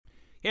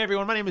Hey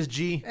everyone, my name is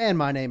Gii. And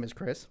my name is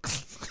Chris.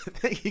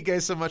 Thank you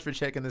guys so much for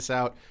checking this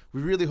out.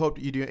 We really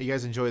hope you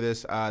guys enjoy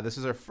this. This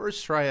is our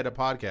first try at a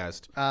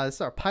podcast. This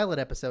is our pilot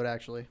episode,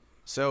 actually.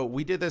 So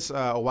we did this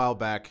a while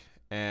back,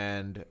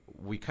 and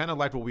we kind of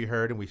liked what we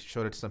heard, and we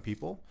showed it to some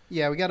people.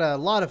 Yeah, we got a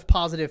lot of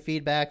positive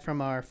feedback from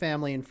our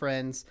family and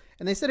friends,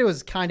 and they said it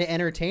was kind of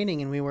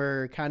entertaining and we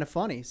were kind of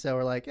funny. So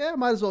we're like, yeah,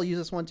 might as well use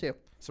this one too.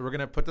 So we're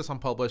going to put this on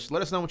publish.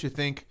 Let us know what you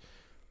think.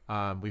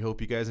 We hope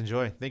you guys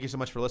enjoy. Thank you so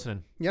much for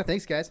listening. Yeah,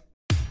 thanks, guys.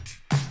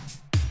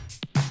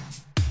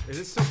 Is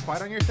it so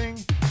quiet on your thing?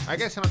 I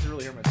guess I don't have to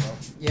really hear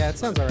myself. Yeah, it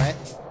sounds all right.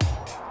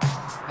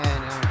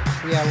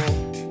 And yeah,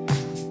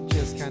 we'll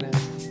just kind of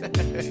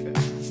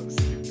So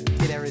stupid.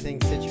 get everything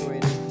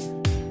situated.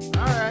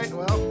 All right,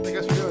 well, I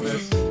guess we're doing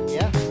this.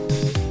 Yeah,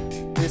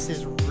 this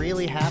is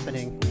really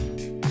happening.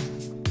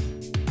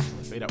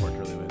 The fade out worked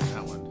really well in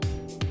that one.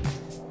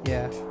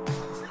 Yeah,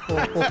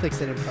 we'll fix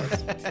it in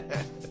post.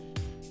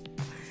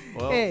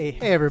 Well, Hey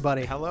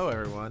everybody. hello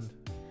everyone.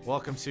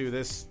 Welcome to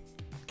this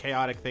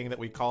chaotic thing that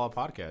we call a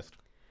podcast.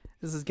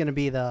 This is going to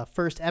be the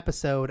first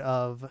episode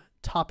of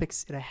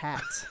Topics in a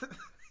Hat.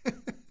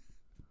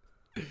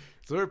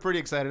 So we're pretty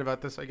excited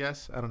about this, I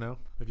guess. I don't know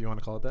if you want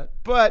to call it that.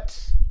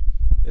 But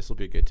this will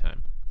be a good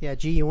time. Yeah,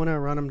 G, you want to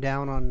run them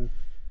down on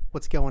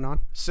what's going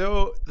on?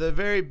 So the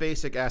very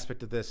basic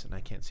aspect of this, and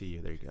I can't see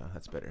you. There you go.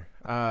 That's better.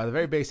 The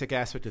very basic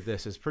aspect of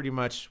this is pretty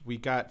much we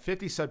got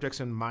 50 subjects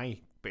in my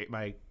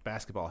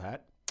basketball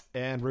hat.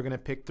 And we're going to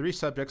pick 3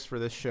 subjects for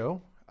this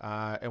show.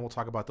 And we'll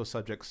talk about those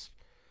subjects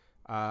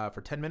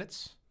for 10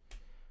 minutes.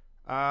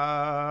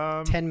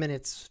 10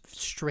 minutes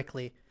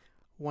strictly.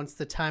 Once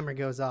the timer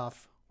goes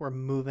off, we're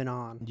moving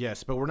on.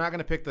 Yes, but we're not going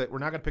to pick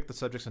the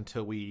subjects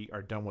until we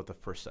are done with the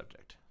first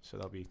subject. So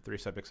there'll be 3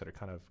 subjects that are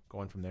kind of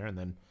going from there, and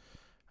then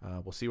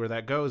we'll see where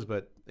that goes.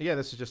 But yeah,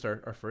 this is just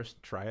our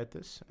first try at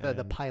this.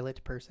 The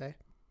pilot, per se.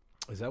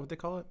 Is that what they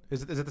call it?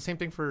 Is it the same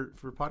thing for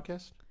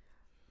podcasts?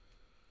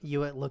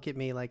 You look at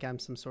me like I'm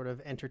some sort of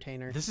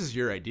entertainer. This is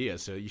your idea,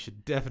 so you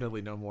should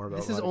definitely know more about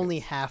it. This is only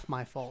half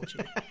my fault, G.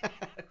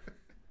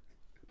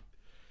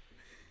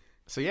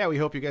 So yeah, we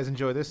hope you guys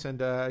enjoy this,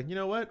 and you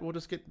know what? We'll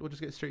just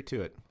get straight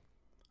to it.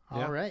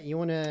 Yeah? All right. You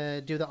want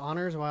to do the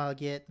honors while I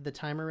get the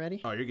timer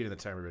ready? Oh, you're getting the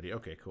timer ready.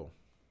 Okay, cool.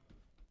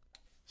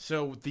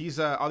 So these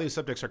all these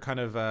subjects are kind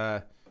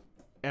of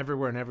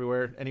everywhere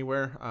and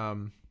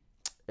anywhere.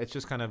 It's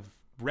just kind of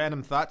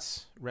random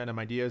thoughts, random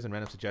ideas, and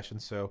random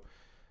suggestions. So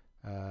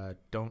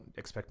don't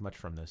expect much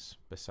from this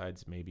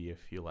besides maybe a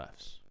few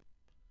laughs.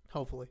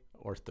 Hopefully.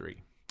 Or 3.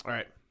 All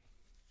right.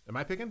 Am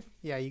I picking?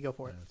 Yeah, you go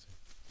for it. Let's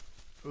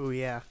see. Ooh,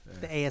 yeah.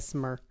 The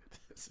ASMR.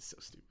 This is so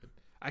stupid.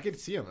 I can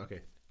see him.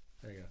 Okay.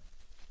 There you go.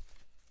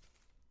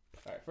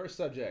 All right. First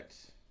subject.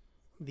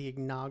 The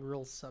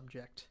inaugural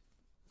subject.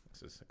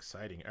 This is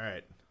exciting. All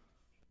right.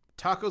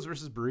 Tacos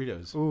versus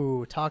burritos.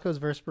 Ooh, tacos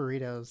versus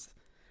burritos.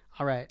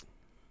 All right.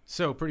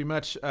 So pretty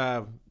much,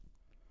 I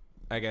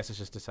guess it's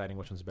just deciding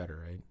which one's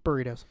better, right?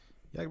 Burritos.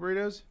 You like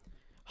burritos?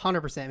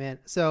 100%, man.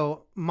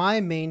 So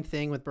my main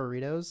thing with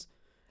burritos,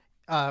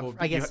 Well,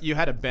 I guess you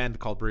had a band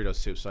called Burritos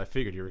Soup, so I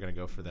figured you were going to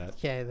go for that.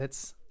 Okay,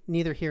 that's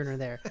neither here nor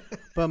there.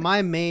 But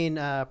my main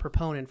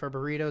proponent for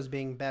burritos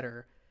being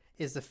better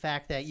is the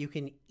fact that you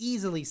can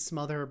easily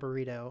smother a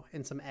burrito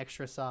in some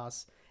extra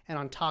sauce, and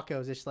on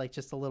tacos it's like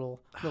just a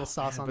little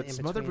sauce on the in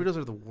smothered between. burritos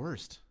are the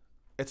worst.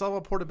 It's all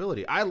about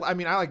portability. I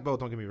mean, I like both.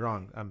 Don't get me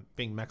wrong.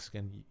 Being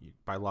Mexican,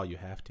 by law, you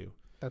have to.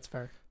 That's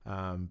fair.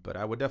 But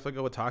I would definitely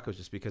go with tacos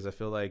just because I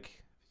feel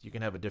like you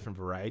can have a different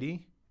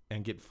variety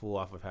and get full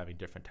off of having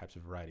different types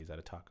of varieties out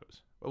of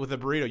tacos. But with a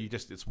burrito,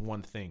 it's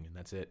one thing and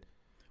that's it.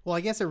 Well,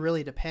 I guess it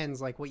really depends,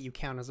 like what you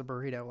count as a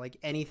burrito. Like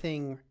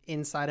anything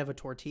inside of a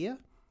tortilla.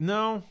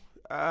 No.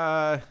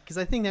 Because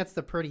I think that's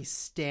the pretty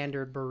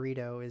standard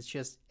burrito is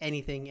just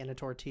anything in a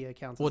tortilla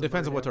counts. Well, it as a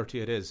depends on what burrito.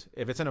 tortilla it is.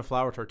 If it's in a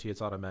flour tortilla,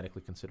 it's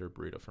automatically considered a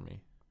burrito for me.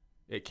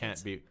 It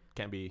can't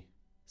be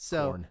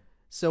corn.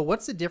 So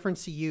what's the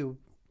difference to you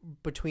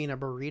between a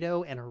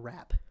burrito and a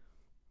wrap?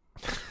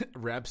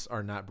 Wraps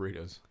are not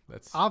burritos.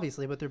 That's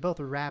Obviously, but they're both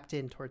wrapped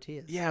in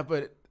tortillas. yeah,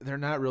 but they're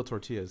not real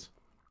tortillas.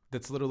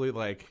 That's literally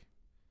like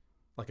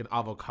an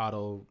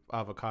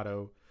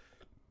avocado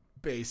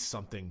base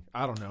something.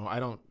 I don't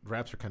know.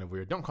 Wraps are kind of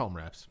weird. Don't call them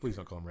wraps. Please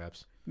don't call them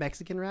wraps.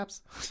 Mexican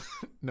wraps?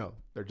 No,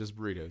 they're just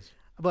burritos.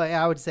 But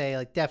yeah, I would say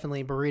like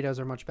definitely burritos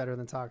are much better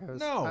than tacos.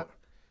 No.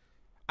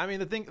 I mean,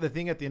 the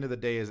thing at the end of the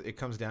day is it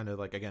comes down to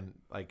like, again,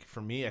 like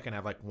for me, I can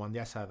have like one de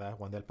asada,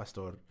 one del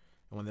pastor,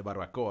 and one de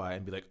barbacoa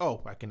and be like,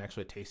 oh, I can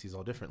actually taste these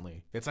all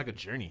differently. It's like a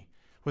journey.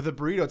 With a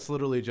burrito, it's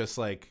literally just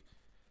like,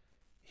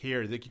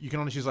 here, you can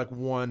only choose like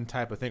one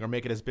type of thing or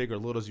make it as big or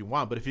little as you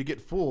want. But if you get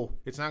full,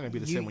 it's not going to be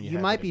the same when you have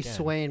it might be again.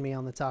 swaying me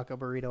on the taco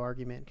burrito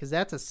argument because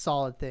that's a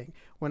solid thing.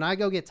 When I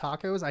go get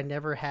tacos, I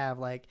never have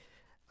like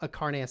a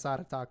carne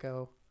asada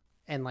taco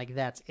and like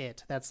that's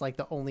it. That's like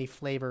the only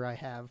flavor I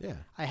have. Yeah.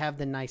 I have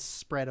the nice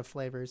spread of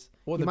flavors.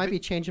 Well, you might be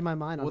changing my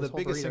mind on this whole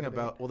burrito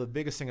debate. the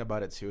biggest thing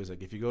about it too is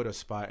like if you go to a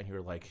spot and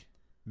you're like,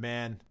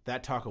 man,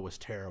 that taco was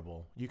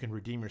terrible, you can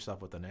redeem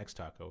yourself with the next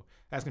taco.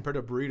 As compared to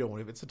a burrito, when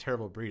if it's a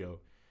terrible burrito,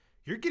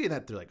 you're getting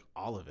that through like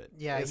all of it.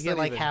 Yeah, It's you get not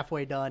like even-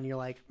 halfway done, you're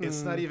like,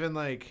 It's not even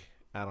like,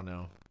 I don't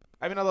know.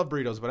 I mean, I love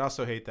burritos, but I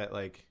also hate that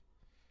like,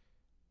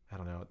 I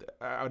don't know.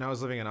 When I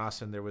was living in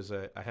Austin,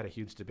 I had a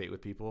huge debate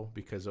with people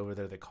because over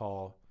there they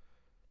call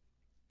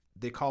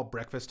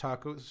breakfast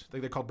tacos.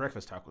 Like they call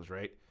breakfast tacos,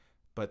 right?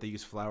 But they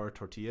use flour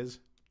tortillas,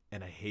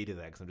 and I hated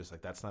that because I'm just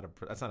like, that's not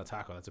a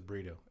taco, that's a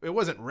burrito. It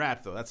wasn't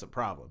wrapped though. That's the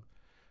problem.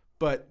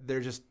 But they're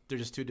just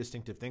two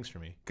distinctive things for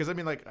me. Because I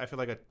mean, like I feel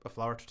like a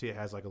flour tortilla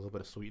has like a little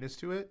bit of sweetness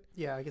to it.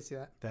 Yeah, I can see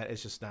that. That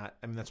is just not.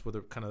 I mean, that's where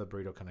the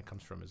burrito kind of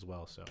comes from as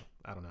well. So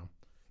I don't know.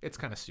 It's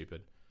kind of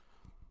stupid.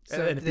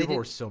 So And people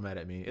were so mad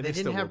at me. And they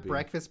still didn't have will be.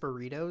 breakfast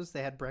burritos.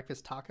 They had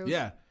breakfast tacos.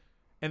 Yeah,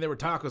 and they were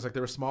tacos. Like they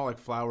were small, like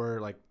flour,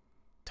 like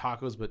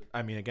tacos. But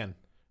I mean, again,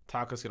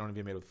 tacos can only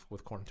be made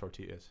with corn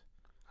tortillas.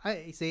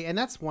 I see, and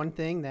that's one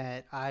thing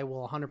that I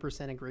will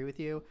 100% agree with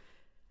you.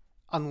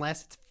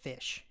 Unless it's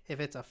fish. If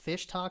it's a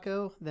fish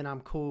taco, then I'm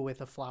cool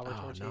with a flour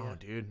tortilla. No,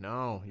 dude,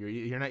 no.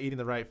 You're not eating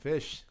the right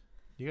fish.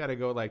 You got to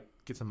go like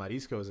get some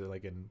mariscos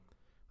like in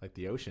like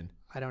the ocean.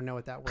 I don't know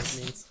what that word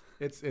means.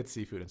 It's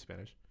seafood in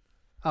Spanish.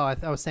 Oh,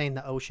 I was saying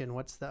the ocean.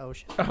 What's the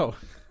ocean? Oh,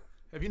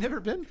 have you never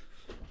been?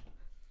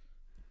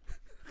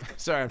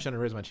 Sorry, I'm trying to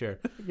raise my chair.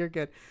 You're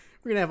good.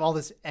 We're gonna have all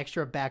this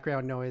extra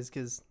background noise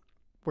because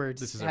we're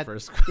This is our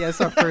first. Yeah,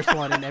 it's our first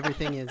one, and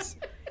everything is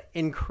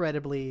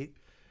incredibly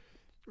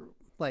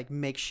like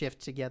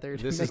makeshift together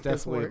to This make is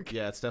definitely work.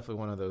 yeah, it's definitely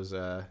one of those.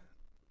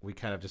 We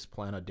kind of just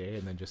plan a day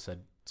and then just said,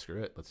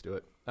 screw it, let's do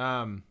it.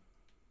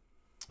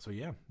 So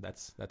yeah,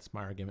 that's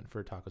my argument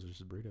for tacos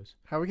versus burritos.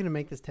 How are we gonna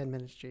make this 10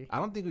 minutes, G? I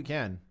don't think we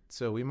can.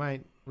 So we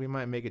might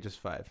make it just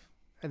 5.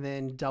 And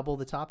then double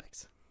the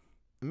topics.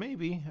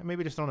 Maybe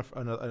just on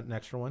an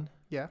extra one.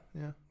 Yeah.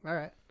 Yeah. All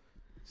right.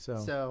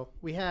 So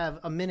we have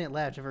a minute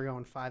left if we're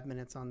going 5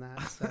 minutes on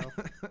that. So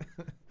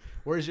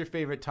where's your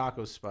favorite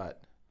taco spot?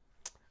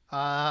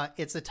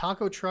 it's a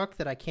taco truck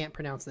that I can't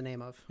pronounce the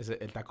name of. Is it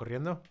El Taco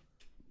Riendo?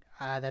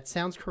 That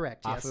sounds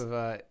correct. Off Yes. of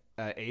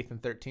 8th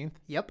and 13th?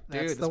 Yep.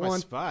 Dude, That's that's the my one.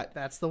 spot.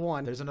 That's the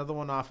one. There's another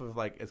one off of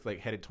it's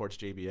headed towards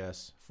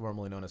JBS,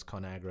 formerly known as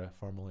Conagra,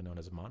 formerly known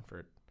as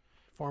Montfort.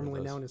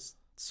 Formerly known as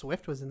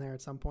Swift was in there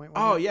at some point.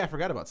 Oh wasn't it? yeah, I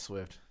forgot about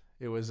Swift.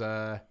 It was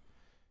so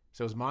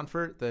it was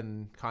Montfort,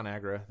 then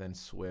Conagra, then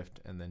Swift,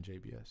 and then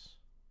JBS.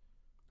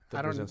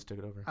 The Brazilians took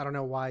it over. I don't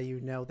know why you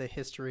know the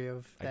history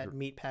of that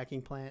meat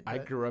packing plant. I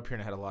but grew up here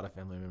and I had a lot of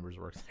family members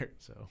work there,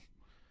 so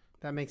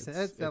that makes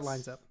sense. That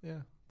lines up.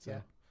 Yeah.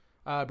 So.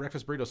 Yeah.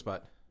 Breakfast burrito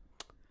spot.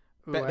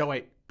 Ooh, No,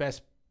 wait.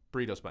 Best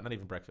burrito spot, not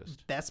even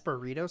breakfast. Best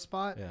burrito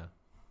spot? Yeah.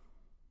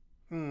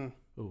 Mm.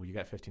 Ooh, you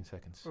got 15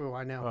 seconds. Oh,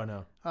 I know. Oh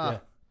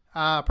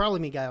no. Probably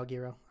Miguel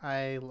Giro.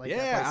 I like that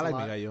place I a like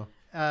lot. Miguel.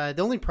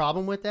 The only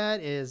problem with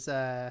that is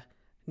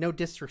no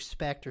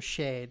disrespect or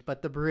shade,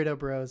 but the Burrito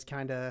Bros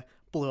kind of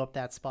blew up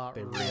that spot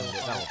They real ruined it.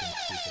 That hard. whole thing's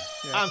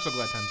stupid. Yeah. I'm so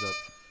glad time's up.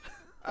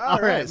 All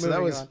All right, right, so that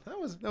moving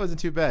that wasn't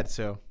too bad.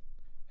 So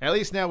at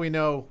least now we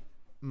know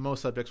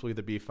most subjects will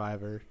either be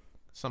 5 or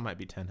some might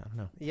be 10. I don't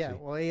know. Yeah, See.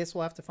 well, I guess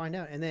we'll have to find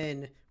out. And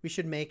then we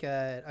should make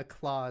a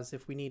clause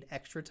if we need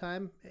extra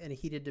time and a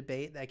heated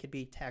debate that could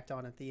be tacked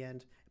on at the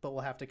end, but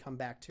we'll have to come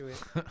back to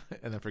it.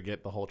 And then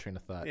forget the whole train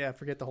of thought. Yeah,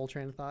 forget the whole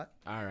train of thought.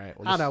 All right.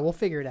 I don't know. We'll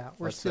figure it out.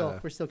 We're let's,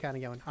 still kind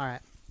of going. All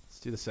right. Let's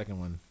do the second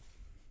one.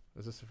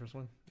 Was this the first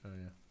one? Oh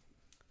yeah.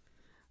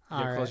 All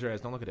Yeah. Close right. your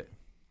eyes. Don't look at it.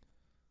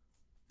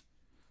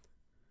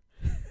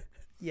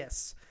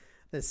 Yes.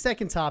 The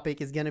second topic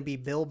is going to be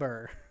Bill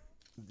Burr.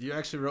 You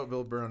actually wrote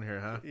Bill Burr on here,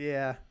 huh?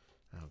 Yeah.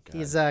 Oh god.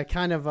 He's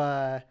kind of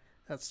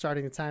that's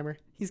starting the timer.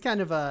 He's kind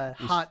of a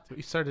hot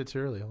You started too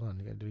early. Hold on.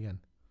 You gotta do it again.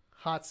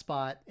 hot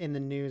spot in the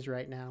news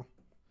right now.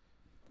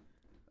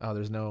 Oh,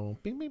 there's no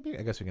bing, bing, bing.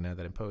 I guess we can add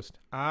that in post.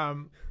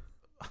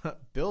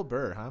 Bill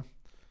Burr, huh?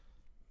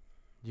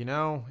 You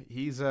know,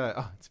 he's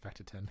it's back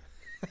to 10.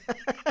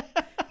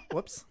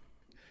 Whoops.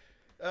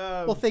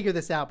 We'll figure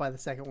this out by the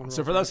second one.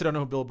 So for those who don't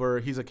know Bill Burr,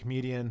 he's a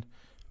comedian.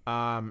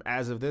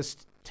 As of this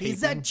taping,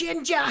 he's a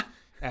ginger.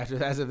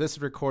 as of this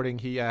recording,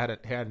 he had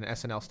an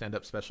SNL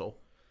stand-up special.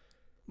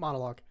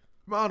 Monologue.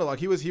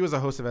 He was a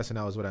host of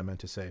SNL is what I meant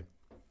to say.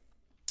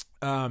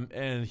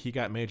 And he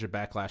got major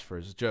backlash for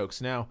his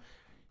jokes. Now,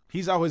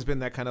 he's always been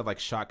that kind of like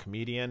shock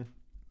comedian.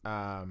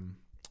 And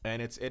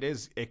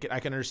I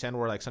can understand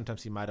where like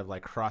sometimes he might have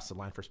like crossed the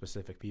line for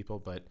specific people,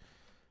 but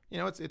you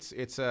know,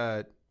 it's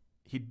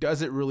he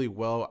does it really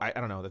well. I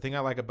don't know. The thing I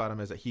like about him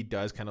is that he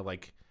does kind of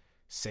like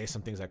say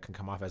some things that can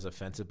come off as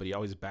offensive, but he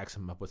always backs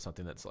him up with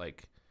something that's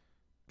like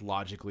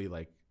logically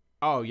like,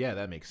 oh yeah,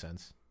 that makes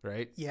sense.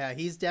 Right. Yeah.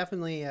 He's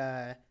definitely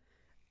a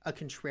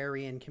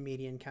contrarian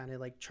comedian, kind of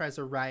like tries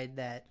to ride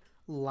that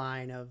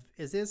line of,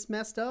 is this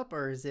messed up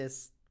or is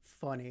this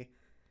funny?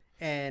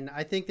 And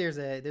I think there's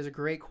a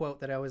great quote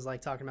that I always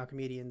like talking about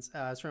comedians.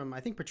 It's from, I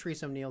think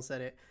Patrice O'Neill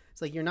said it.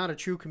 It's like, you're not a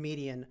true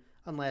comedian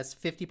unless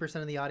 50%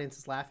 of the audience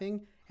is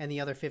laughing and the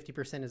other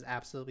 50% is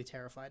absolutely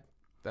terrified.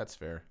 That's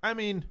fair. I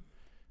mean,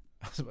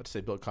 I was about to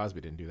say Bill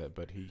Cosby didn't do that,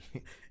 but he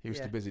was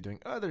too busy doing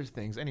other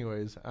things.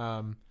 Anyways,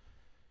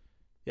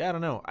 yeah, I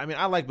don't know. I mean,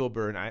 I like Bill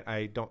Burr, and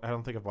I don't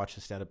think I've watched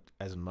his stand up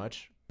as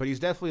much, but he's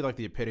definitely like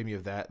the epitome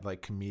of that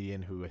like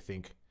comedian who I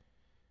think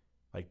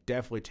like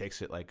definitely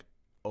takes it like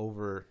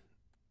over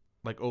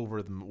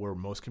where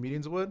most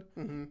comedians would.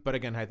 Mm-hmm. But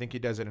again, I think he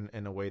does it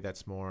in a way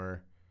that's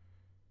more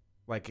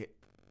like,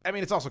 I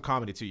mean, it's also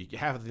comedy too. You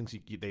have the things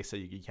they say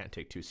you can't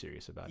take too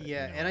serious about it.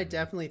 Yeah, you know and I mean?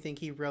 definitely think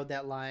he rode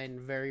that line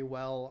very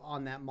well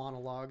on that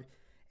monologue.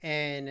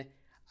 And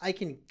I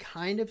can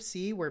kind of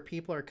see where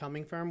people are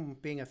coming from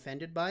being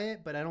offended by it,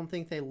 but I don't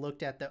think they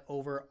looked at the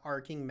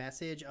overarching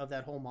message of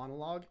that whole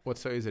monologue. Well, it's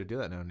so easy to do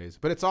that nowadays.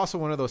 But it's also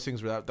one of those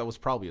things where that was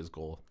probably his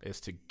goal, is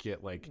to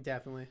get like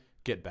Definitely.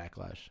 get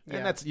backlash. Yeah.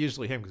 And that's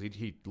usually him because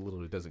he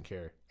literally doesn't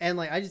care. And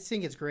like, I just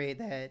think it's great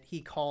that he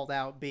called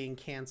out being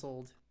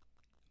canceled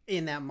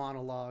in that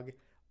monologue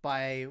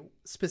by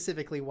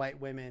specifically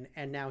white women,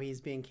 and now he's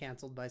being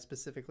canceled by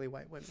specifically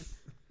white women.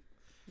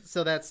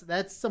 So that's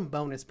some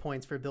bonus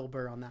points for Bill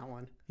Burr on that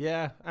one.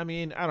 Yeah, I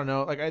mean, I don't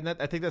know. Like, I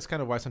think that's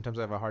kind of why sometimes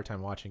I have a hard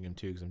time watching him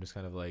too, because I'm just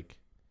kind of like,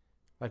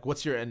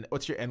 what's your end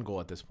goal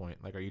at this point?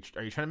 Like, are you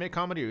trying to make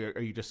comedy, or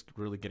are you just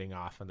really getting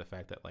off on the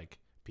fact that like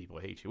people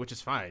hate you, which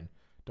is fine.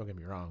 Don't get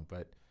me wrong,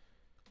 but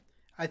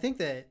I think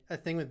that a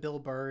thing with Bill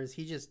Burr is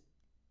he just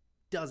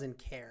doesn't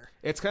care.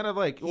 it's kind of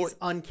like He's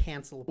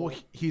uncancelable. Well,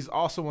 he's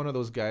also one of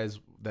those guys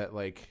that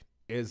like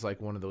is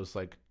like one of those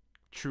like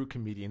true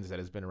comedians that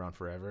has been around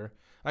forever.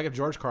 Like if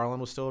George Carlin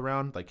was still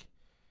around, like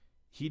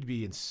he'd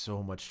be in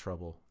so much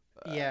trouble.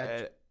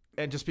 Yeah.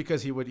 And just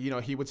because he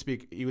would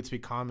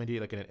speak comedy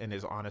like in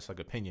his honest like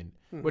opinion,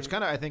 Mm-hmm. which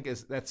kind of I think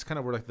that's kind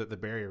of where like the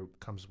barrier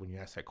comes when you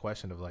ask that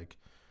question of like,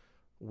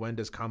 when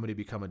does comedy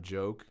become a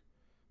joke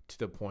to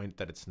the point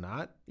that it's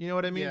not? You know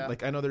what I mean? Yeah.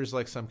 Like I know there's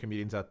like some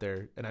comedians out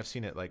there, and I've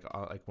seen it like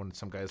when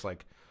some guys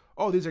like,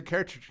 oh, these are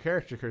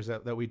caricatures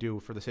that we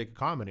do for the sake of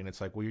comedy, and it's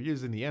like, well, you're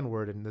using the N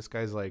word, and this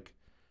guy's like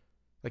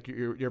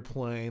you're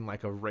playing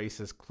like a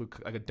racist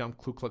like a dumb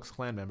Ku Klux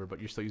Klan member, but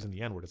you're still using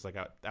the N word. It's like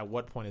at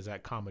what point is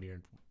that comedy,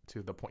 or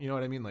to the point? You know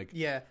what I mean? Like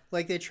Yeah,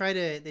 like they try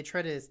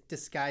to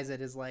disguise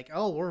it as like,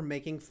 oh, we're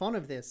making fun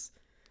of this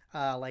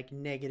like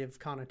negative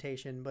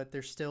connotation, but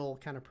they're still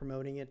kind of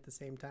promoting it at the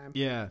same time.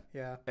 yeah.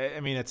 Yeah. I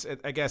mean,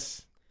 I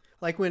guess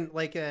Like when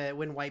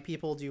white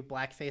people do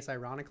blackface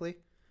ironically,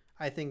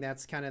 I think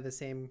that's kind of the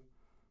same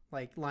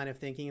like line of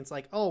thinking. It's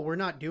like, oh, we're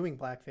not doing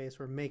blackface,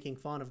 we're making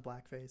fun of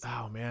blackface.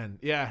 Oh man,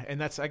 yeah, and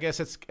that's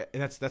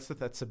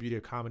that's the beauty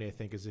of comedy. I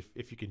think is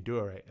if you can do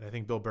it right, and I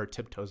think Bill Burr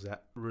tiptoes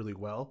that really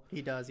well.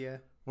 He does, yeah.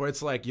 Where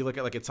it's like you look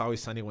at like It's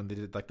Always Sunny when they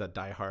did like the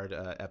Die Hard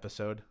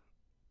episode.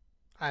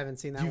 I haven't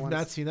seen that You've one.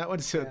 not seen that one,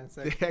 so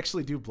Yeah, they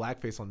actually do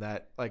blackface on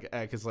that, like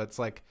because it's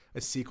like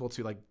a sequel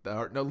to like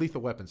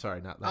Lethal Weapon.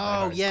 Sorry, not Die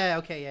Hard. Yeah,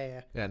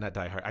 okay, Yeah, not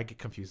Die Hard. I get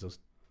confused those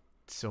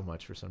so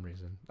much for some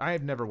reason. I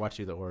have never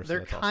watched either or. So They're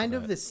that's also kind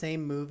of that. the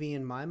same movie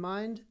in my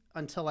mind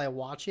until I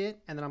watch it,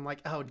 and then I'm like,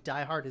 oh,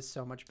 Die Hard is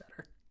so much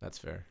better. That's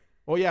fair.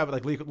 Well, yeah,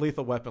 but like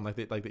Lethal Weapon, they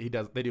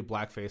do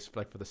blackface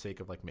like for the sake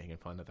of like making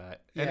fun of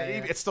that, and Yeah,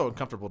 yeah. it's still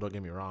uncomfortable. Don't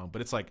get me wrong, but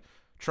it's like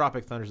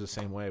Tropic Thunder's the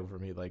same way for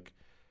me. Like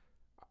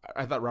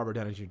I thought Robert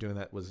Downey Jr. doing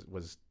that was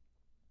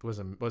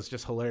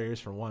just hilarious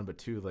for one, but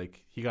two,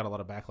 like he got a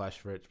lot of backlash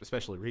for it,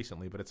 especially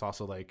recently. But it's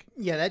also like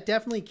Yeah, that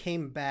definitely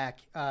came back.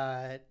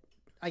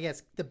 I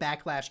guess the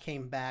backlash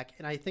came back,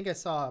 and I think I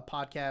saw a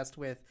podcast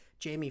with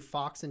Jamie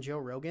Foxx and Joe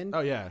Rogan. oh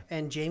yeah,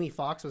 And Jamie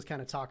Foxx was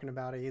kind of talking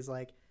about it. He's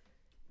like,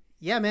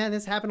 yeah, man,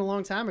 this happened a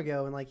long time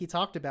ago. And like, he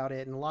talked about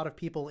it. And a lot of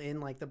people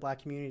in like the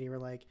black community were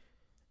like,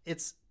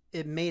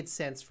 it made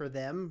sense for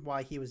them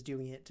why he was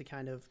doing it, to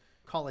kind of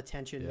call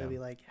attention to be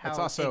like,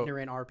 how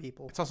ignorant are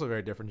people? It's also a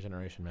very different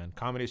generation, man.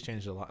 Comedy's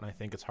changed a lot, and I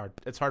think it's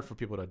hard for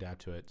people to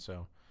adapt to it.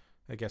 So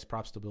I guess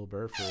props to Bill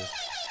Burr for.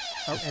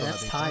 Oh, and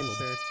that's time,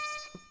 sir.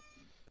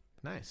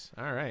 Nice.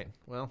 All right.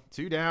 Well,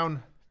 2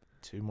 down,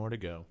 2 more to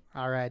go.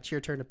 All right, it's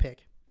your turn to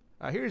pick.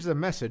 Here's a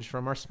message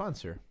from our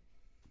sponsor.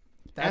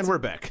 That's, and we're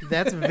back.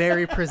 That's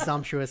very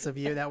presumptuous of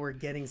you that we're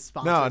getting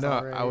sponsors. No,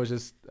 already. I was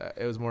just,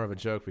 it was more of a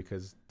joke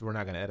because we're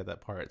not going to edit that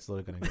part. It's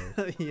literally going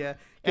to go. Yeah.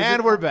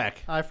 And we're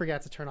back. I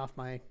forgot to turn off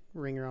my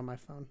ringer on my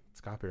phone.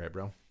 It's copyright,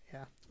 bro.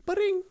 Yeah.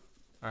 Ba-ding.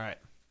 All right.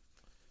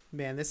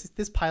 Man, this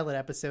pilot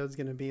episode is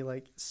going to be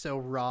like so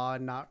raw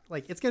and not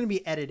like, it's going to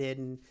be edited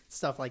and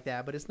stuff like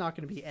that, but it's not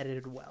going to be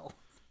edited well.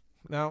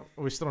 No,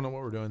 we still don't know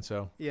what we're doing.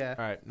 So, Yeah.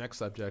 all right. Next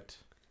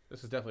subject.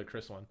 This is definitely a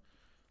Chris one.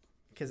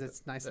 Because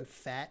it's nice and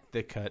fat.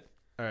 Thick cut.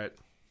 All right.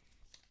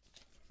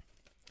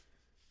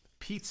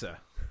 Pizza.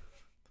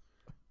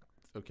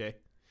 Okay.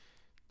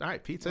 All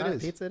right. Pizza it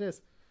is. Pizza it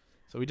is.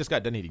 So we just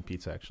got done eating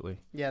pizza, actually.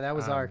 Yeah, that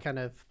was our kind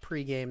of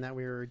pregame that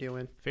we were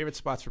doing. Favorite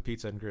spots for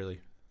pizza in Greeley?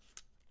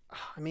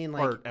 I mean,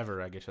 like. Or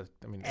ever, I guess.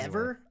 I mean, Ever?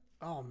 anywhere.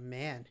 Oh,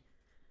 man.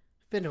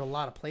 I've been to a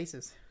lot of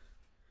places.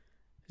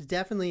 There's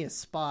definitely a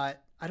spot.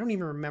 I don't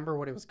even remember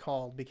what it was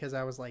called because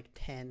I was like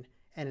 10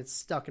 and it's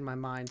stuck in my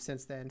mind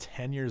since then.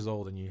 10 years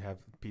old and you have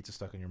pizza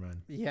stuck in your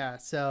mind. Yeah.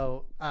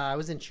 So I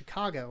was in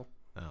Chicago.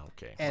 Oh,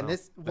 okay. And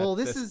this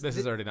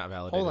is already not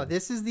validated. Hold on.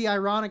 This is the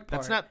ironic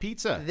part. That's not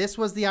pizza. This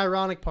was the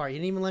ironic part. You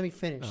didn't even let me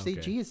finish. Oh, See,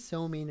 okay. Gii is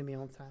so mean to me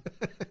all the time.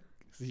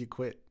 You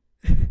quit.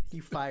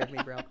 You fired me,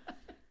 bro.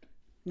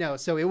 No,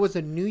 so it was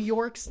a New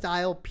York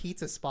style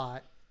pizza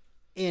spot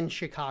in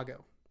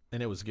Chicago.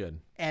 And it was good.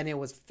 And it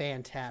was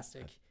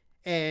fantastic.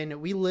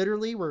 And we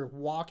literally were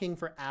walking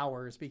for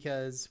hours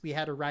because we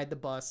had to ride the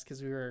bus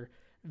because we were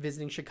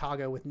visiting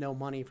Chicago with no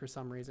money for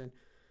some reason.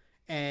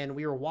 And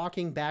we were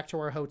walking back to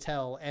our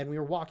hotel, and we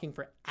were walking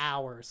for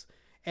hours.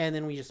 And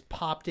then we just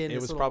popped in. It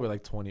was probably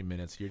like 20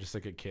 minutes. You're just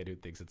like a kid who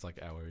thinks it's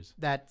like hours.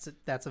 That's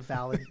a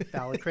valid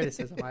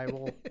criticism. I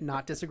will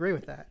not disagree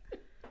with that.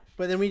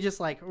 But then we just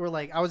I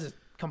was just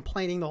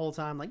complaining the whole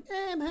time, like,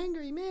 I'm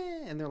hungry,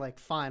 man. And they're like,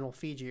 fine, we'll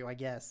feed you, I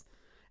guess.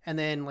 And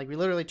then we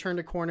literally turned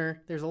a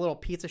corner. There's a little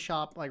pizza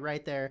shop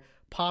right there.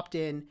 Popped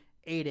in,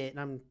 ate it,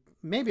 and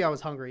maybe I was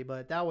hungry,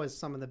 but that was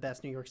some of the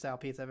best New York style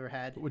pizza I've ever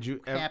had.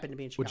 Happened to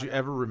be in Chicago. Would you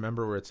ever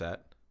remember where it's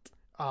at?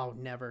 Oh,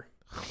 never.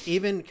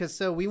 Even because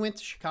we went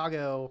to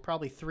Chicago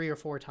probably 3 or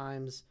 4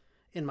 times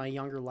in my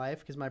younger life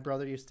because my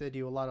brother used to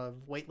do a lot of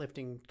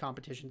weightlifting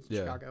competitions in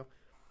Chicago.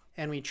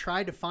 And we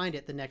tried to find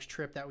it the next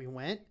trip that we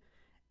went,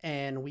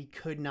 and we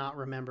could not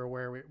remember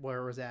where it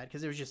was at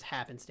because it was just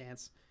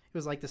happenstance. It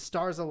was like the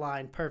stars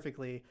aligned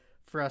perfectly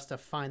for us to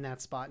find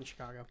that spot in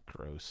Chicago.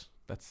 Gross.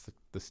 That's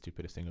the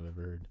stupidest thing I've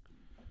ever heard.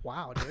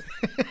 Wow, dude.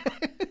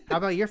 How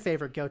about your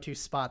favorite go-to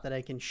spot that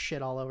I can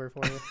shit all over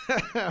for you?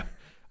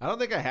 I don't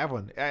think I have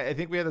one. I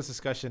think we had this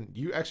discussion.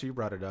 You actually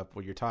brought it up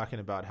where you're talking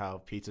about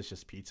how pizza's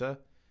just pizza.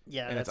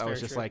 Yeah, and that's I was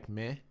very just true. like,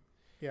 meh.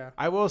 Yeah.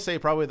 I will say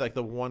probably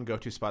the one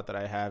go-to spot that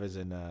I have is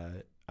in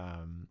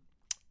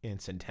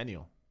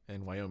Centennial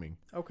in Wyoming.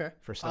 Okay.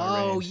 For Star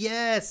Range. Oh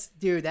yes,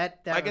 dude.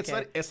 That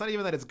it's not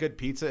even that it's good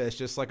pizza. It's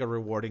just like a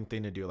rewarding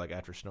thing to do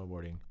after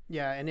snowboarding.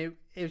 Yeah, and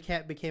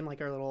it became our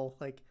little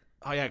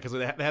Oh yeah, because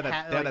they had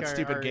that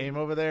stupid our game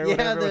over there. Yeah,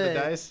 whatever, with the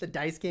dice. The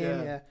dice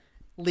game. Yeah.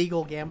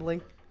 Legal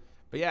gambling.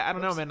 But yeah, I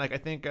don't know, man. I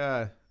think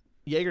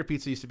Jaeger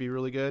pizza used to be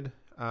really good.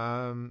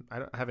 I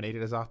haven't ate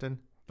it as often.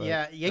 But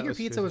yeah, Jaeger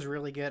pizza was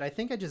really good. I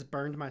think I just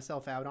burned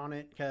myself out on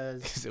it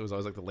because it was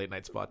always the late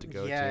night spot to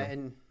go to. Yeah,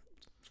 and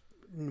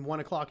 1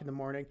 o'clock in the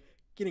morning,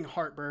 getting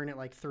heartburn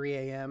at 3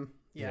 a.m.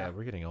 Yeah,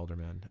 we're getting older,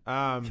 man.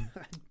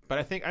 But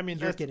I think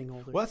you're getting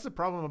older. Well, that's the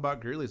problem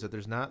about Greeley's, that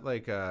there's not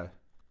like a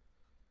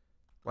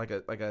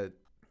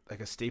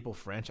staple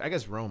franchise. I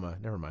guess Roma.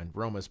 Never mind.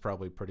 Roma's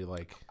probably pretty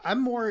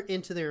I'm more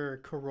into their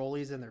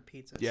Caroli's and their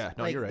pizzas. Yeah,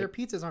 no, you're right. Their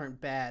pizzas aren't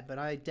bad, but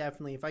I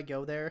definitely, if I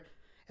go there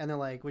and they're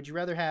like, would you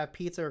rather have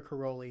pizza or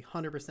Caroli?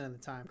 100% of the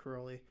time,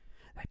 Caroli.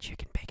 That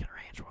chicken bacon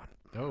ranch one.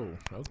 Oh,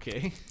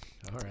 okay.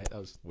 All right, that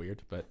was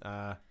weird, but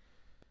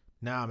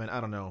nah, man, I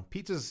don't know.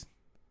 Pizza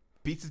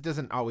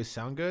doesn't always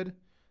sound good,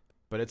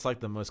 but it's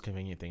the most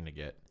convenient thing to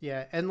get.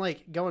 Yeah, and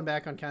going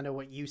back on kind of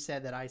what you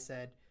said that I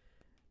said.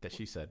 That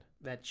she said.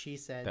 That she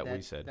said.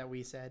 That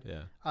we said.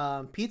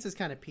 Yeah. Pizza's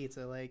kind of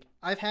pizza.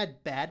 I've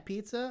had bad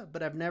pizza,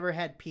 but I've never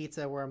had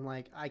pizza where I'm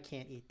like, I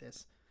can't eat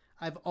this.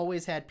 I've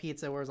always had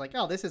pizza where it's like,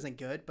 oh, this isn't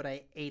good, but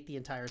I ate the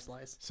entire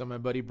slice. So my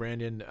buddy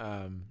Brandon,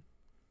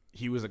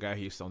 he was a guy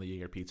who used to own the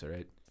Jaeger pizza,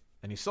 right?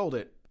 And he sold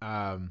it.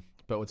 But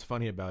what's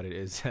funny about it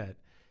is that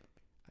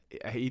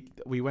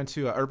we went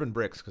to Urban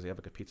Bricks because they have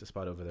a pizza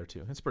spot over there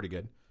too. It's pretty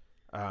good.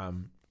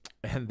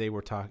 And they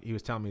were talking. He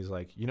was telling me, he's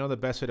like, the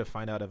best way to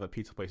find out if a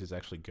pizza place is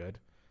actually good,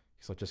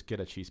 he's like, just get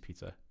a cheese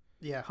pizza.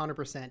 Yeah,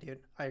 100%, dude.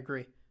 I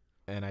agree.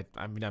 And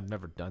I mean, I've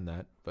never done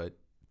that, but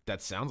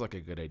that sounds like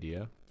a good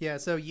idea. Yeah.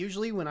 So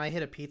usually when I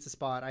hit a pizza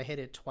spot, I hit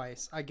it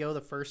twice. I go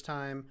the first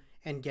time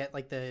and get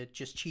the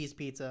just cheese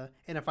pizza,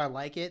 and if I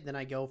like it, then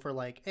I go for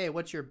hey,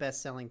 what's your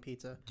best selling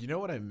pizza? You know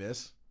what I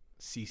miss?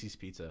 Cece's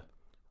Pizza.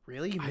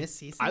 Really? You miss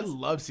Cece's? I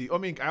love Cece's. I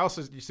mean, I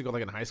also used to go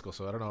in high school,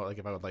 so I don't know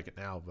if I would like it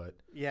now, but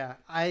yeah,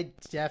 I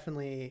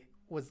definitely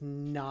was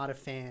not a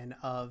fan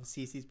of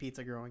Cece's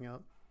Pizza growing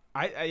up.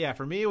 Yeah,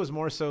 for me it was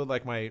more so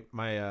my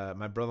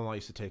brother-in-law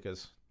used to take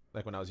us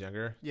when I was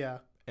younger. Yeah.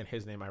 And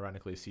his name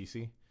ironically is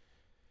Cece.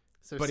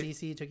 So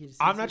Cece took you to Cece?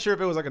 I'm not sure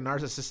if it was a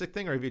narcissistic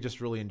thing or if you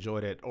just really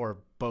enjoyed it, or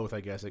both,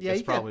 I guess.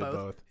 It's probably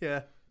both.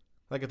 Yeah.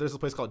 If there's a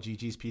place called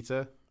Gigi's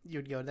Pizza,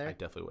 you'd go there? I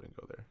definitely wouldn't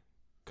go there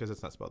because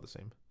it's not spelled the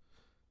same.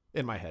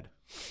 In my head.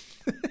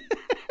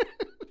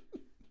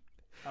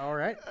 All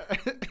right.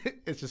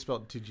 It's just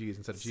spelled 2 G's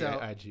instead of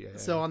G-I-G-I.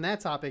 So on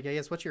that topic, I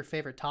guess, what's your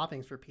favorite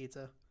toppings for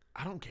pizza?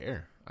 I don't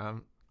care.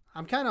 I'm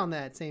kind of on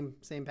that same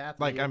path.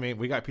 I mean,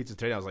 we got pizza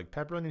today. I was like,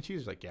 pepperoni and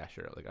cheese? Yeah,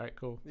 sure. All right,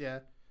 cool. Yeah.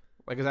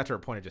 Because after a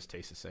point, it just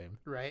tastes the same.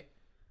 Right.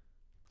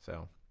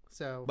 So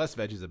less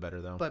veggies the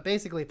better, though. But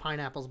basically,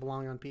 pineapples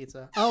belong on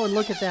pizza. Oh, and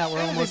look at that.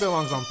 Anything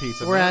belongs on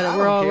pizza. We're at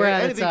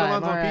Anything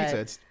time. belongs on pizza.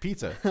 It's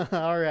pizza.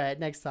 All right.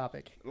 Next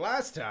topic.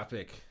 Last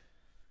topic.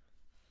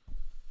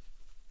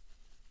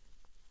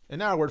 And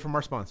now a word from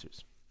our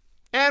sponsors.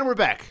 And we're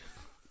back.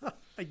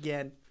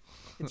 Again.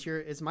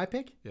 It's my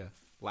pick? Yeah.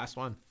 Last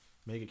one.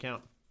 Make it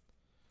count.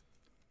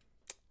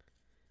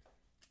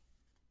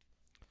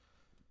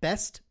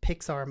 Best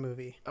Pixar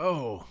movie.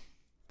 Oh,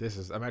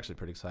 I'm actually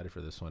pretty excited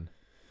for this one.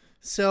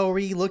 So are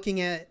we looking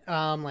at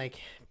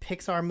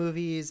Pixar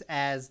movies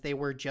as they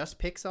were just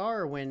Pixar,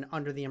 or when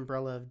under the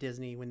umbrella of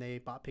Disney when they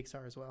bought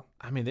Pixar as well?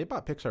 I mean, they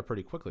bought Pixar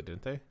pretty quickly,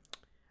 didn't they?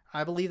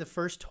 I believe the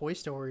first Toy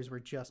Stories were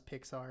just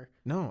Pixar.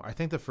 No, I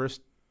think the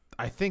first.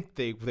 I think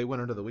they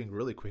went under the wing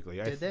really quickly.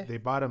 Did they? They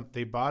bought them.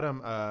 They bought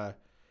them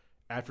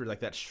after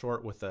like that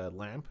short with the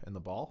lamp and the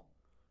ball.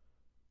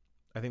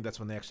 I think that's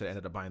when they actually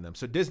ended up buying them.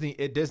 So Disney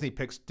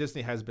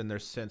has been there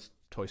since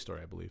Toy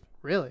Story, I believe.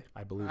 Really?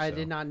 I believe. I so.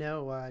 did not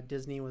know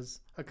Disney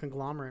was a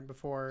conglomerate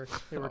before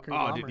they were a Oh,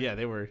 conglomerate. dude, yeah,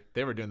 they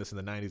were doing this in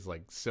the '90s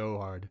like so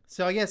hard.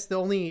 So I guess the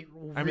only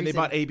I mean, they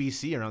bought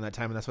ABC around that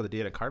time, and that's why the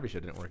Dana Carvey show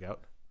didn't work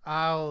out.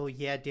 Oh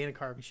yeah, Dana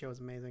Carvey show was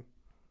amazing.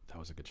 That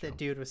was a good show. That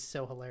dude was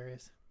so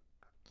hilarious.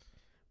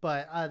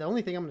 But the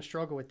only thing I'm going to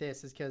struggle with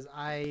this is because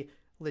I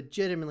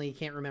legitimately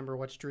can't remember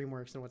what's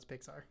DreamWorks and what's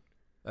Pixar.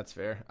 That's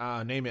fair.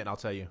 Name it, and I'll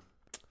tell you.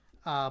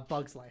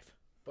 Bug's Life.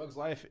 Bug's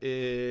Life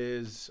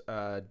is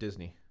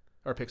Disney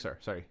or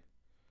Pixar. Sorry.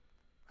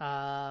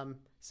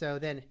 So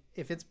then,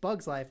 if it's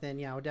Bug's Life, then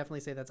yeah, I would definitely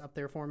say that's up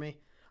there for me.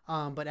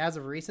 But as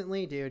of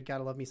recently, dude,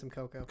 gotta love me some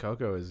Coco.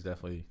 Coco is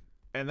definitely,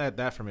 and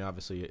that for me,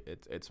 obviously,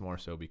 it's more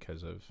so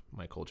because of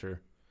my culture.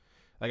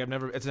 Like I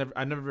never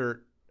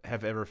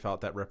have ever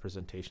felt that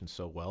representation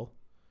so well.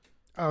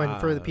 Oh,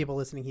 and for the people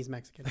listening, he's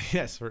Mexican.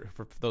 Yes, for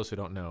those who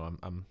don't know,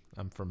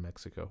 I'm from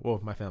Mexico. Well,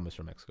 my family's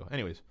from Mexico.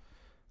 Anyways,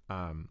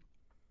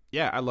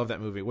 yeah, I love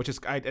that movie. Which is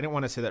I didn't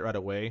want to say that right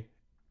away.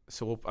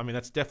 So I mean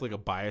that's definitely a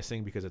bias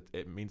thing because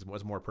it means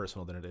it's more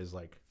personal than it is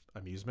like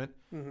amusement.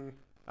 Mm-hmm.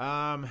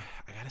 I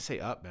gotta say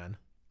Up, man.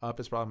 Up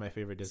is probably my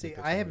favorite Disney. See,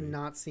 Pixar I have movie.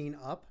 not seen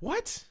Up.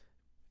 What?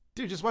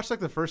 Dude, just watch like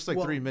the first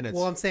 3 minutes.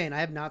 Well, I'm saying I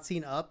have not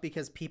seen Up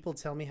because people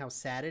tell me how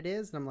sad it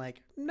is, and I'm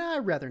like, nah,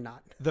 I'd rather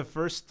not. The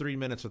first 3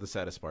 minutes are the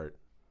saddest part.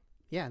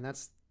 Yeah, and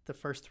that's the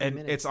first 3 And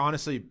minutes. it's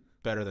honestly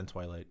better than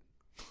Twilight.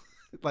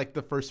 Like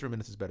the first 3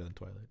 minutes is better than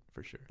Twilight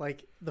for sure.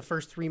 Like the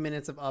first 3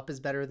 minutes of Up is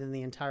better than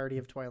the entirety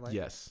of Twilight.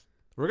 Yes,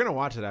 we're gonna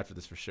watch it after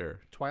this for sure.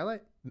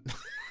 Twilight?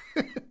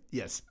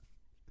 Yes.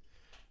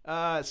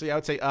 So yeah, I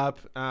would say Up.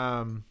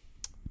 What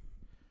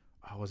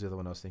was the other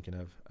one I was thinking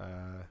of?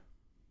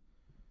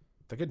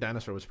 The Good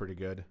Dinosaur was pretty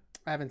good.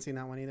 I haven't seen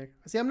that one either.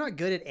 See, I'm not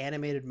good at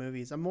animated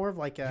movies. I'm more of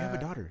like a. You have a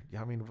daughter.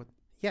 Yeah, I mean, what?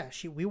 Yeah,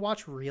 we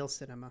watch real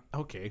cinema.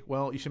 Okay,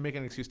 well, you should make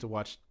an excuse to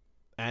watch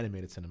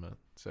animated cinema.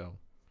 So.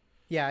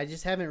 Yeah, I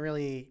just haven't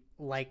really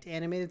liked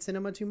animated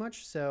cinema too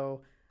much,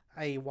 so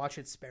I watch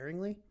it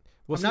sparingly.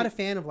 Well, I'm not a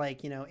fan of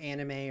like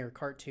anime or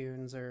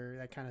cartoons or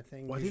that kind of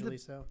thing. Well, usually,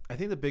 I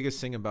think the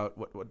biggest thing about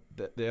what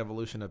the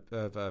evolution of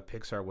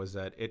Pixar was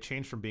that it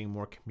changed from being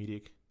more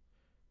comedic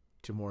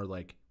to more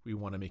like we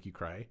want to make you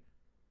cry.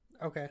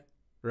 Okay.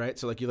 Right.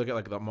 So like you look at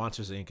like the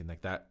Monsters Inc. and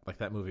like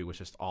that movie was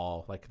just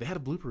all like they had a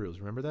blooper reels.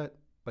 Remember that?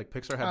 Like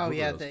Pixar had. Oh blooper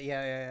yeah, reels.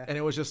 yeah. And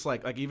it was just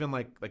like even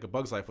like A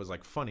Bug's Life was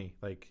like funny.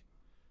 Like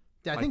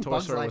Yeah, I like think Toy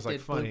Bugs Story Life was, like,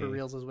 did funny. blooper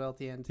reels as well at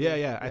the end. Too.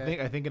 Yeah. I think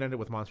it ended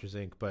with Monsters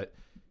Inc. But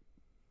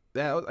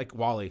that like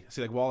Wall-E.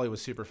 See, like Wall-E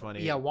was super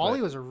funny. Yeah,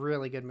 Wall-E was a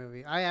really good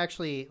movie. I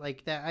actually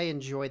like that. I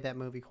enjoyed that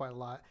movie quite a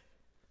lot.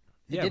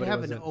 It did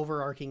have an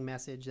overarching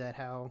message that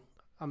how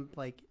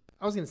like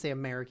I was gonna say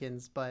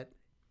Americans, but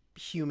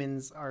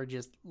humans are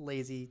just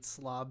lazy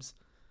slobs,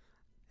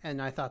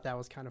 and I thought that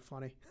was kind of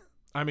funny.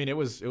 I mean, it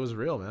was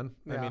real, man.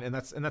 Yeah. I mean, and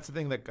that's the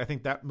thing that I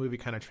think that movie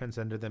kind of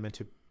transcended them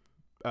into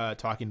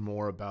talking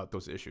more about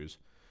those issues.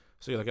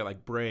 So you look at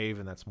like Brave,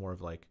 and that's more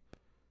of like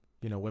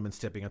women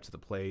stepping up to the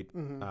plate.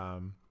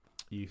 Mm-hmm.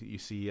 You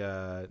see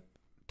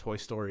Toy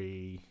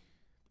Story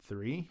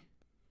 3.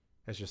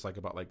 It's just like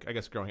about like I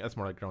guess growing. That's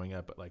more like growing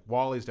up, but like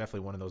Wall-E's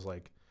definitely one of those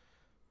like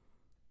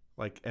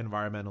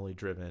environmentally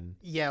driven.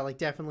 Yeah, like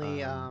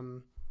definitely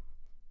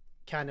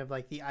kind of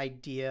like the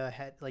idea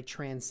had like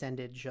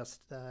transcended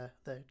just the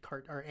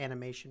cart or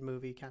animation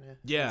movie kind of.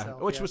 Yeah,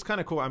 itself, which was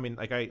kind of cool. I mean,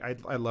 like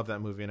I love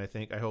that movie,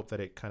 and I hope that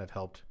it kind of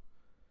helped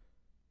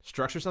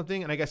structure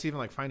something. And I guess even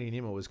like Finding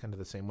Nemo was kind of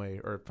the same way,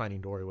 or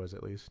Finding Dory was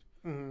at least.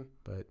 Mm-hmm.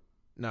 But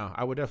no,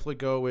 I would definitely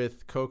go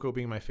with Coco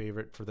being my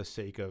favorite for the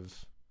sake of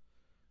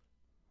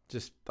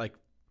just like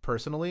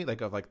personally,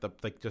 like of like the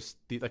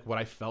like what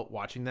I felt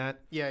watching that.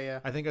 Yeah.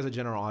 I think as a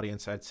general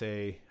audience, I'd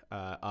say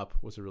Up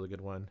was a really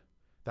good one.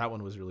 That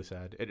one was really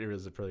sad. It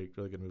is a really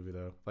really good movie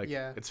though. Like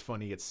it's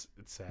funny, it's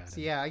sad. So,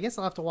 yeah, I guess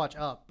I'll have to watch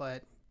Up,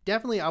 but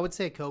definitely I would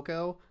say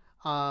Coco.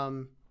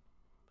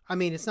 I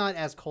mean, it's not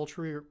as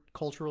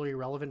culturally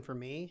relevant for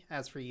me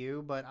as for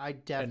you, but I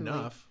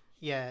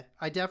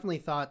definitely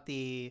thought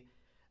the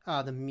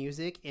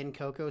music in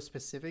Coco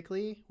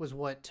specifically was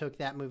what took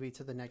that movie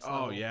to the next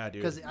level. Oh yeah,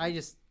 dude. Because I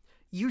just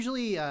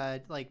usually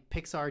like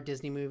Pixar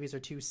Disney movies are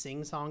too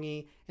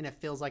sing-songy, and it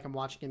feels like I'm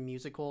watching a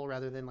musical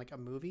rather than like a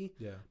movie.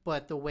 Yeah.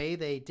 But the way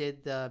they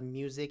did the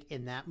music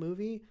in that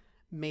movie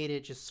made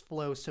it just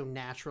flow so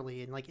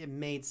naturally, and like it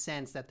made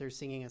sense that they're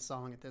singing a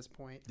song at this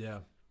point. Yeah.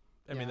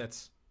 I mean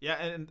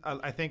and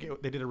I think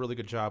they did a really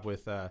good job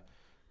with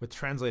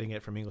translating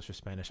it from English to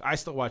Spanish. I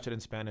still watch it in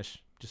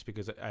Spanish just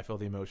because I feel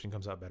the emotion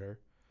comes out better.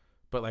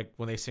 But like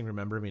when they sing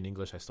 "Remember Me" in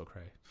English, I still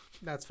cry.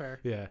 That's fair.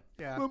 Yeah.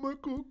 Mama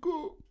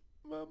Coco,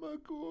 Mama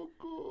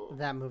Coco.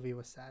 That movie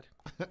was sad.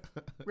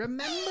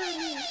 Remember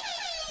me.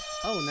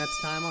 Oh, and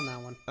that's time on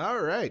that one. All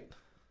right.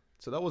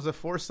 So that was the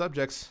 4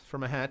 subjects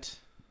from a hat.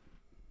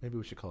 Maybe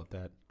we should call it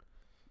that.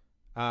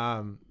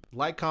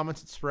 Like, comment,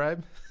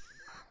 subscribe.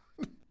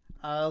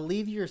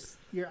 Leave your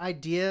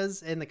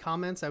ideas in the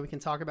comments that we can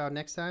talk about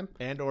next time.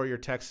 And or your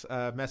text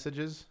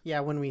messages. Yeah,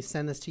 when we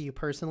send this to you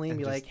personally and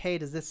be like, hey,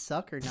 does this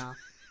suck or not?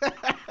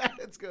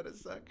 It's going to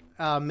suck.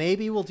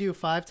 Maybe we'll do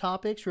 5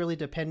 topics, really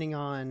depending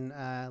on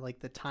like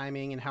the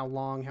timing and how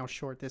long, how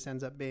short this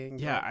ends up being.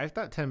 Yeah, I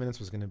thought 10 minutes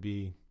was going to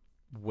be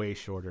way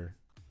shorter.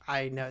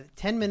 I know.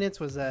 10 minutes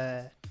was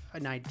an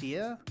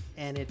idea,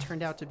 and it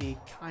turned out to be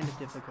kind of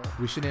difficult.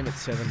 We should name it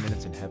 7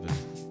 Minutes in Heaven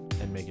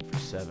and make it for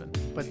 7.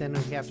 But then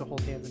we have to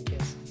hold hands and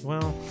kiss.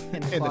 Well,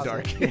 in the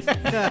dark.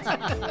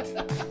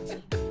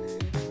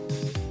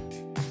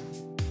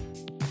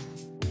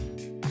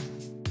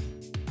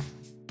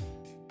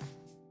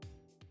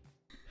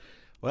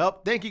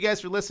 Well, thank you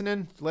guys for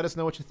listening. Let us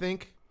know what you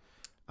think.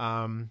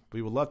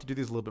 We would love to do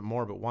these a little bit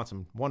more, but want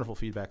some wonderful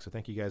feedback. So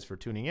thank you guys for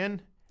tuning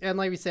in. And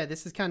like we said,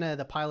 this is kind of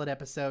the pilot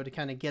episode to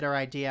kind of get our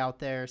idea out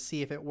there,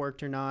 see if it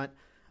worked or not.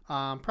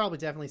 Probably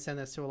definitely send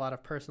this to a lot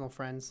of personal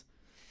friends,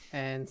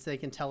 and so they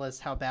can tell us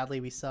how badly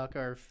we suck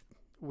or if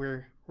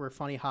we're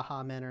funny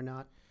haha men or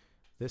not.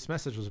 This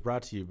message was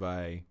brought to you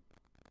by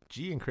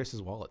Gii and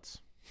Chris's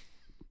wallets.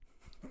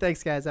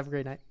 Thanks, guys. Have a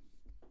great night.